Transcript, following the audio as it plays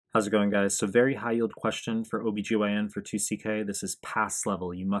How's it going, guys? So very high yield question for OBGYN for 2CK. This is pass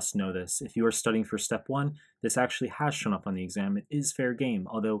level. You must know this. If you are studying for step one, this actually has shown up on the exam. It is fair game,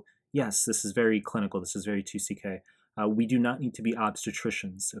 although yes, this is very clinical. This is very 2CK. We do not need to be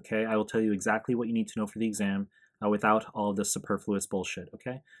obstetricians, okay? I will tell you exactly what you need to know for the exam without all of the superfluous bullshit,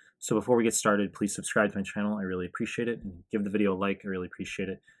 okay? So before we get started, please subscribe to my channel. I really appreciate it. And give the video a like. I really appreciate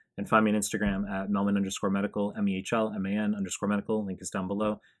it. And find me on Instagram at Melman_medical, MEHLMAN_medical. Link is down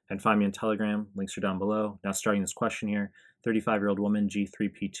below. And find me on Telegram. Links are down below. Now starting this question here. 35-year-old woman,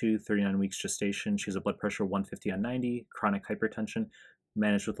 G3P2, 39 weeks gestation. She has a blood pressure 150 on 90, chronic hypertension,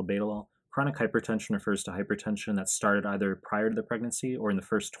 managed with labetalol. Chronic hypertension refers to hypertension that started either prior to the pregnancy or in the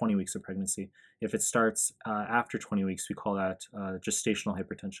first 20 weeks of pregnancy. If it starts after 20 weeks, we call that gestational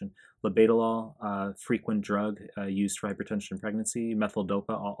hypertension. Labetalol, frequent drug used for hypertension in pregnancy. Methyl-dopa,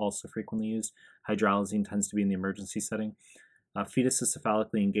 also frequently used. Hydralazine tends to be in the emergency setting. Fetus is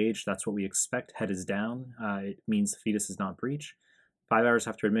cephalically engaged. That's what we expect. Head is down. It means the fetus is not breech. 5 hours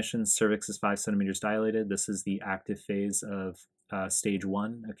after admission, cervix is 5 centimeters dilated. This is the active phase of stage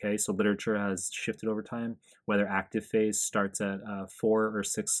 1. Okay, so literature has shifted over time, whether active phase starts at 4 or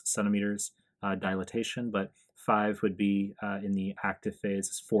 6 centimeters dilatation, but 5 would be in the active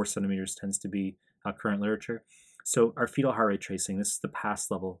phase. 4 centimeters tends to be current literature. So our fetal heart rate tracing, this is the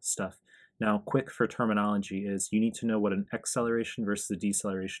pass level stuff. Now, quick for terminology is you need to know what an acceleration versus a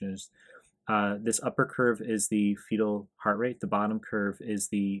deceleration is. This upper curve is the fetal heart rate. The bottom curve is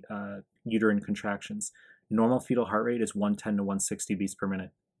the uterine contractions. Normal fetal heart rate is 110 to 160 beats per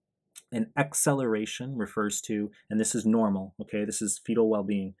minute. An acceleration refers to, and this is normal, okay, this is fetal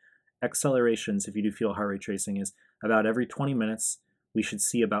well-being. Accelerations, if you do fetal heart rate tracing, is about every 20 minutes, we should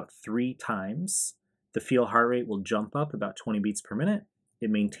see about 3 times. The fetal heart rate will jump up about 20 beats per minute. It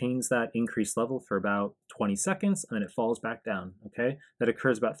maintains that increased level for about 20 seconds, and then it falls back down, okay? That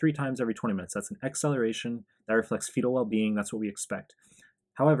occurs about 3 times every 20 minutes. That's an acceleration. That reflects fetal well-being. That's what we expect.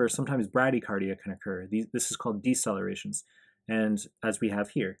 However, sometimes bradycardia can occur. This is called decelerations, and as we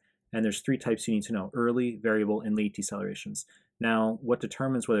have here. And there's 3 types you need to know: early, variable, and late decelerations. Now, what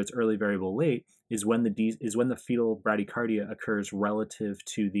determines whether it's early, variable, late is when the fetal bradycardia occurs relative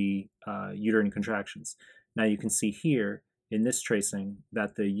to the uterine contractions. Now, you can see here in this tracing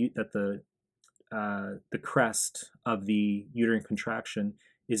that the crest of the uterine contraction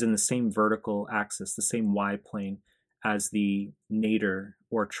is in the same vertical axis, the same y plane, as the nadir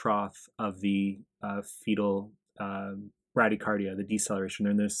or trough of the fetal bradycardia, the deceleration.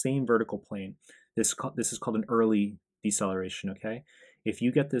 They're in the same vertical plane. This is called an early deceleration, okay? If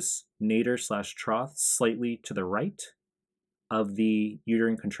you get this nadir / trough slightly to the right of the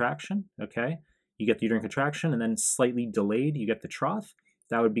uterine contraction, okay, you get the uterine contraction, and then slightly delayed, you get the trough.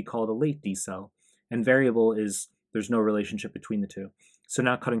 That would be called a late decel. And variable is there's no relationship between the two. So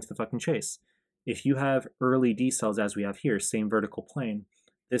now cutting to the fucking chase. If you have early decels, as we have here, same vertical plane,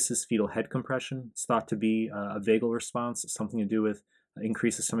 this is fetal head compression. It's thought to be a vagal response, something to do with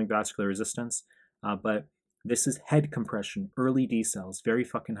increased systemic vascular resistance. But this is head compression, early decels, very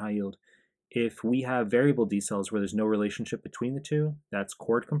fucking high yield. If we have variable decels where there's no relationship between the two, that's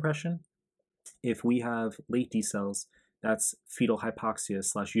cord compression. If we have late decels, that's fetal hypoxia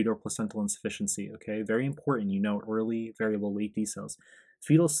 / uteroplacental insufficiency, okay? Very important, you know, early, variable, late decels.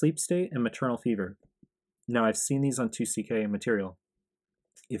 Fetal sleep state and maternal fever. Now, I've seen these on 2CK material.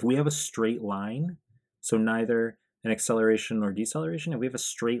 If we have a straight line, so neither an acceleration nor deceleration, if we have a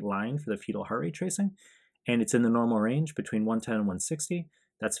straight line for the fetal heart rate tracing, and it's in the normal range between 110 and 160,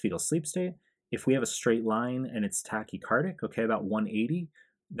 that's fetal sleep state. If we have a straight line and it's tachycardic, okay, about 180,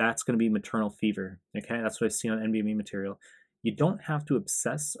 that's going to be maternal fever, okay? That's what I've seen on NBME material. You don't have to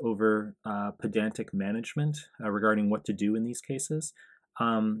obsess over pedantic management regarding what to do in these cases.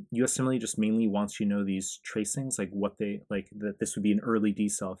 USMLE just mainly wants you to know these tracings, like what they, like that this would be an early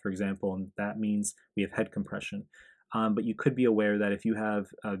decel, for example, and that means we have head compression. But you could be aware that if you have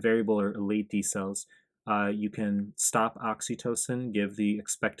variable or late decels, you can stop oxytocin, give the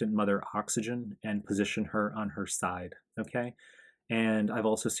expectant mother oxygen, and position her on her side, okay? And I've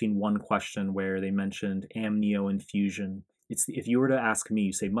also seen one question where they mentioned amnio infusion. If you were to ask me,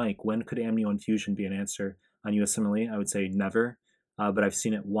 you say, Mike, when could amnio infusion be an answer on USMLE? I would say never. But I've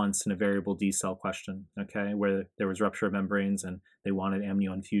seen it once in a variable decel question, okay, where there was rupture of membranes and they wanted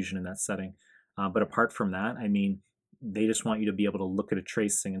amnio infusion in that setting. But apart from that, I mean, they just want you to be able to look at a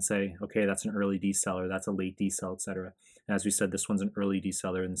tracing and say, okay, that's an early decel, or that's a late decel, etc. And as we said, this one's an early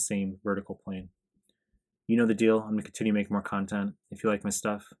decel. They're in the same vertical plane. You know the deal. I'm going to continue making more content. If you like my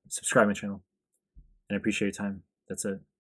stuff, subscribe my channel. And I appreciate your time. That's it.